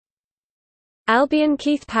Albion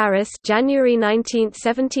Keith Parris (January 19,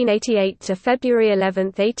 1788 to February 11,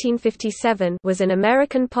 1857) was an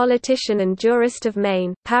American politician and jurist of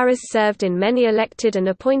Maine. Parris served in many elected and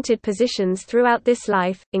appointed positions throughout this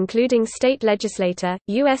life, including state legislator,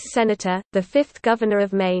 U.S. Senator, the 5th Governor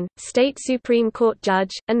of Maine, state Supreme Court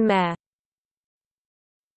judge, and mayor.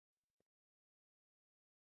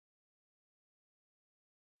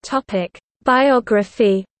 Topic: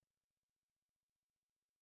 Biography.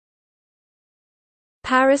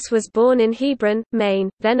 Parris was born in Hebron, Maine,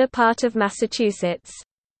 then a part of Massachusetts.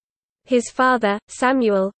 His father,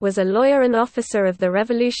 Samuel, was a lawyer and officer of the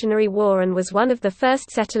Revolutionary War and was one of the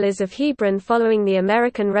first settlers of Hebron following the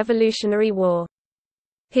American Revolutionary War.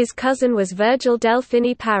 His cousin was Virgil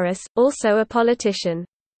Delphini Parris, also a politician.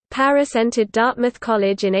 Parris entered Dartmouth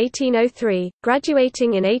College in 1803,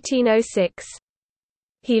 graduating in 1806.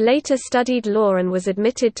 He later studied law and was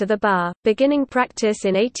admitted to the bar, beginning practice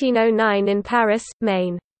in 1809 in Paris,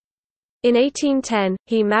 Maine. In 1810,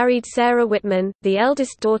 he married Sarah Whitman, the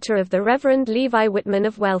eldest daughter of the Reverend Levi Whitman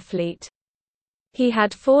of Wellfleet. He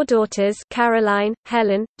had 4 daughters, Caroline,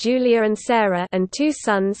 Helen, Julia and Sarah, and 2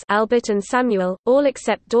 sons, Albert and Samuel. All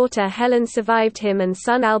except daughter Helen survived him, and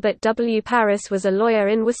son Albert W. Parris was a lawyer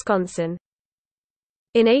in Wisconsin.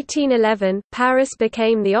 In 1811, Parris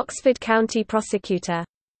became the Oxford County prosecutor.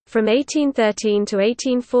 From 1813 to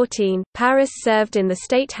 1814, Parris served in the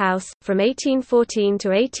State House. From 1814 to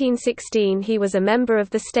 1816 he was a member of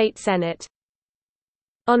the State Senate.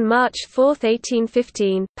 On March 4,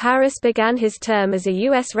 1815, Parris began his term as a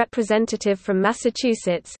U.S. representative from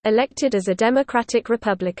Massachusetts, elected as a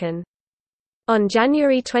Democratic-Republican. On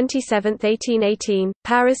January 27, 1818,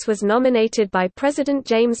 Parris was nominated by President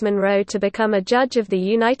James Monroe to become a judge of the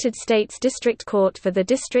United States District Court for the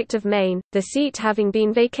District of Maine, the seat having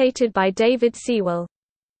been vacated by David Sewell.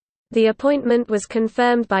 The appointment was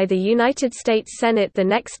confirmed by the United States Senate the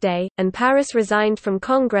next day, and Parris resigned from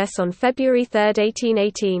Congress on February 3,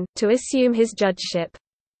 1818, to assume his judgeship.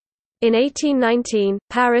 In 1819,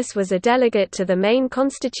 Parris was a delegate to the Maine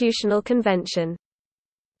Constitutional Convention.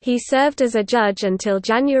 He served as a judge until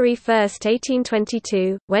January 1,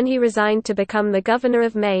 1822, when he resigned to become the governor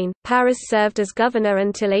of Maine. Parris served as governor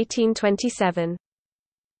until 1827.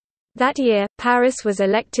 That year, Parris was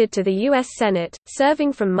elected to the U.S. Senate,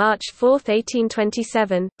 serving from March 4,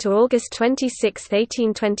 1827, to August 26,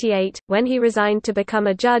 1828, when he resigned to become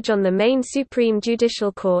a judge on the Maine Supreme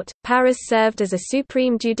Judicial Court. Parris served as a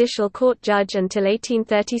Supreme Judicial Court judge until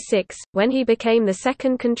 1836, when he became the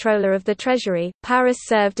second Comptroller of the Treasury. Parris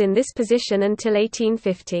served in this position until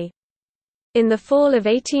 1850. In the fall of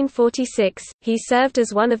 1846, he served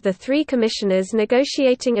as one of the 3 commissioners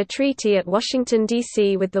negotiating a treaty at Washington,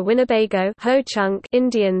 D.C. with the Winnebago Ho-Chunk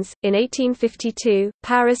Indians. In 1852,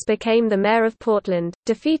 Parris became the mayor of Portland,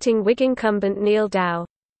 defeating Whig incumbent Neal Dow.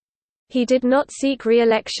 He did not seek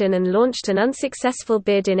re-election and launched an unsuccessful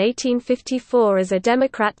bid in 1854 as a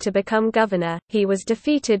Democrat to become governor. He was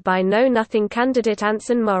defeated by Know-Nothing candidate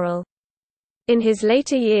Anson Morrill. In his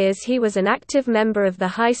later years he was an active member of the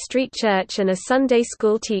High Street Church and a Sunday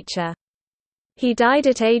school teacher. He died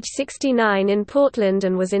at age 69 in Portland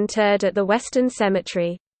and was interred at the Western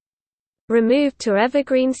Cemetery. Removed to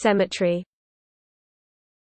Evergreen Cemetery.